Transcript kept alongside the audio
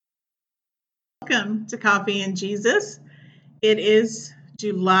Welcome to Coffee and Jesus. It is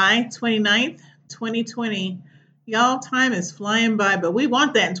July 29th, 2020. Y'all, time is flying by, but we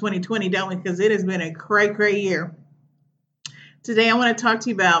want that in 2020, don't we? Because it has been a cray year. Today, I want to talk to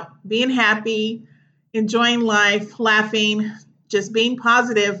you about being happy, enjoying life, laughing, just being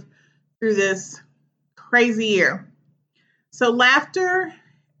positive through this crazy year. So, laughter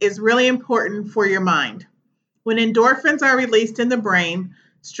is really important for your mind. When endorphins are released in the brain,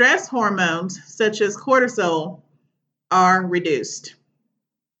 stress hormones such as cortisol are reduced.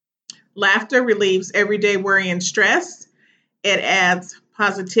 Laughter relieves everyday worry and stress. It adds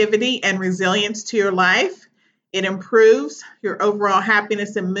positivity and resilience to your life. It improves your overall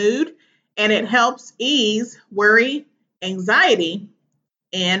happiness and mood, and it helps ease worry, anxiety,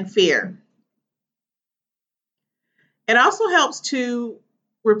 and fear. It also helps to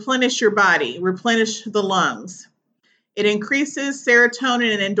replenish your body, replenish the lungs. It increases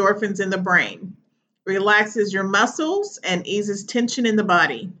serotonin and endorphins in the brain, relaxes your muscles, and eases tension in the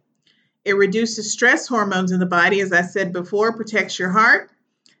body. It reduces stress hormones in the body, as I said before, protects your heart,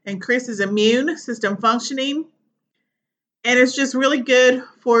 increases immune system functioning, and it's just really good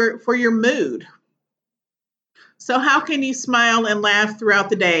for your mood. So how can you smile and laugh throughout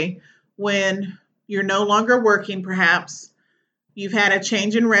the day when you're no longer working, perhaps? You've had a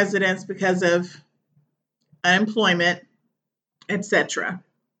change in residence because of unemployment, etc.,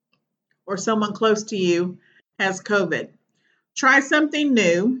 or someone close to you has COVID. Try something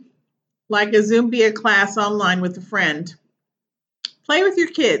new, like a Zumbia class online with a friend. Play with your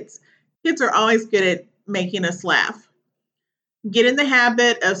kids. Kids are always good at making us laugh. Get in the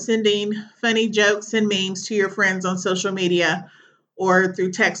habit of sending funny jokes and memes to your friends on social media or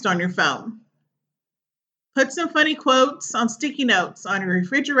through text on your phone. Put some funny quotes on sticky notes on your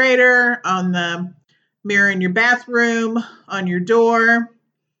refrigerator, on the mirror in your bathroom, on your door.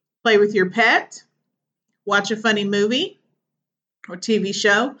 Play with your pet. Watch a funny movie or TV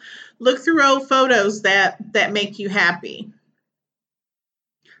show. Look through old photos that make you happy.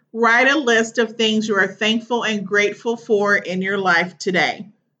 Write a list of things you are thankful and grateful for in your life today.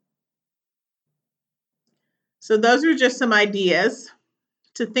 So those are just some ideas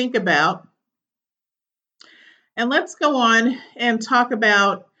to think about. And let's go on and talk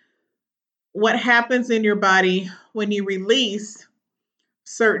about what happens in your body when you release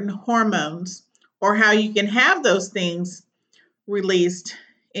certain hormones, or how you can have those things released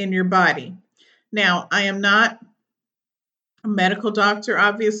in your body. Now, I am not a medical doctor,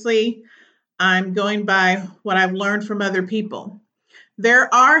 obviously. I'm going by what I've learned from other people.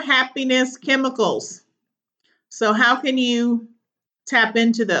 There are happiness chemicals. So how can you tap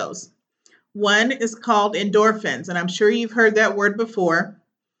into those? One is called endorphins, and I'm sure you've heard that word before.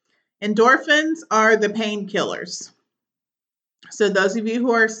 Endorphins are the painkillers. So those of you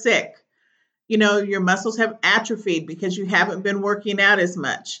who are sick, your muscles have atrophied because you haven't been working out as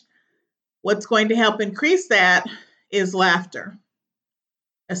much. What's going to help increase that is laughter,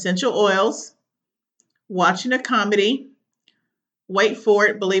 essential oils, watching a comedy, wait for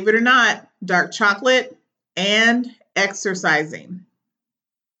it, believe it or not, dark chocolate, and exercising.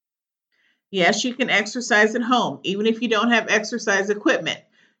 Yes, you can exercise at home, even if you don't have exercise equipment.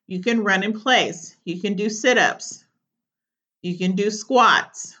 You can run in place. You can do sit-ups. You can do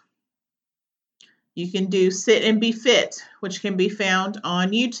squats. You can do Sit and Be Fit, which can be found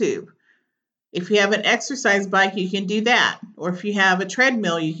on YouTube. If you have an exercise bike, you can do that. Or if you have a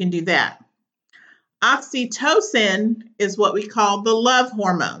treadmill, you can do that. Oxytocin is what we call the love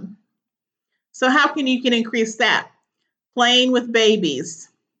hormone. So how can you increase that? Playing with babies.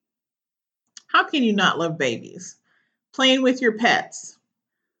 How can you not love babies? Playing with your pets.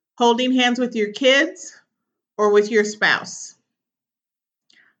 Holding hands with your kids or with your spouse.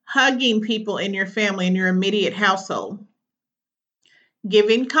 Hugging people in your family, in your immediate household.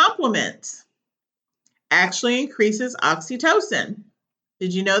 Giving compliments actually increases oxytocin.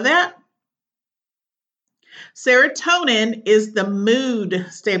 Did you know that? Serotonin is the mood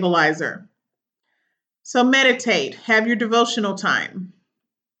stabilizer. So meditate, have your devotional time.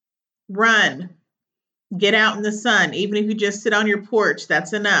 Run, get out in the sun. Even if you just sit on your porch,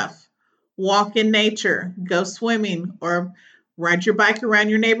 that's enough. Walk in nature, go swimming, or ride your bike around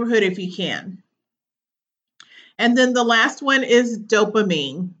your neighborhood if you can. And then the last one is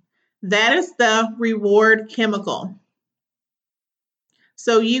dopamine. That is the reward chemical.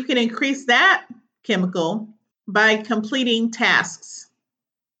 So you can increase that chemical by completing tasks,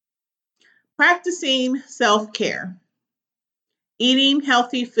 practicing self-care, eating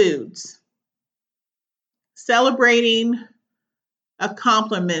healthy foods, celebrating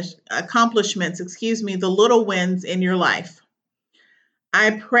accomplishments, the little wins in your life.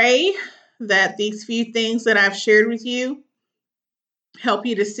 I pray that these few things that I've shared with you help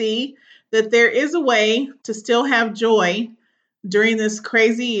you to see that there is a way to still have joy during this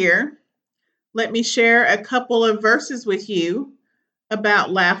crazy year. Let me share a couple of verses with you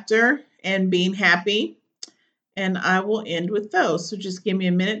about laughter and being happy, and I will end with those. So just give me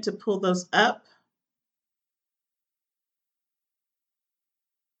a minute to pull those up.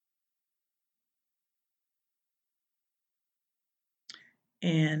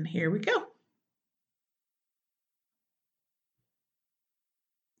 And here we go.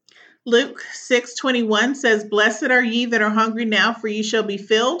 Luke 6:21 says, "Blessed are ye that are hungry now, for ye shall be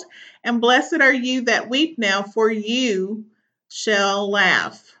filled, and blessed are you that weep now, for you shall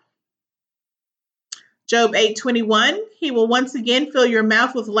laugh." Job 8:21, "He will once again fill your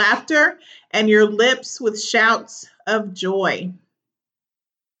mouth with laughter and your lips with shouts of joy."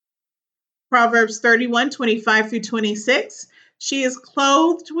 Proverbs 31:25 through 26, "She is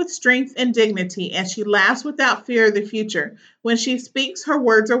clothed with strength and dignity, and she laughs without fear of the future. When she speaks, her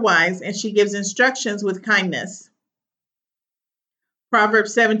words are wise, and she gives instructions with kindness."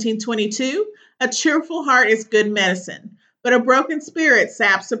 Proverbs 17:22, "A cheerful heart is good medicine, but a broken spirit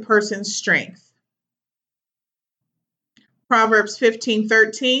saps a person's strength." Proverbs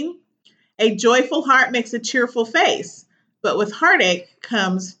 15:13, "A joyful heart makes a cheerful face, but with heartache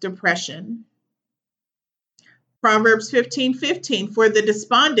comes depression." Proverbs 15:15, "For the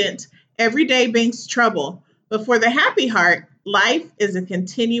despondent, every day brings trouble, but for the happy heart, life is a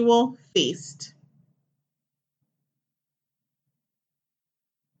continual feast."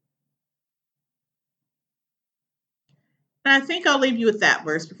 And I think I'll leave you with that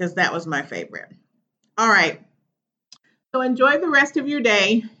verse because that was my favorite. All right. So enjoy the rest of your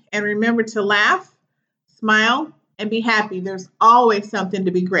day and remember to laugh, smile, and be happy. There's always something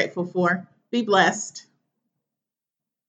to be grateful for. Be blessed.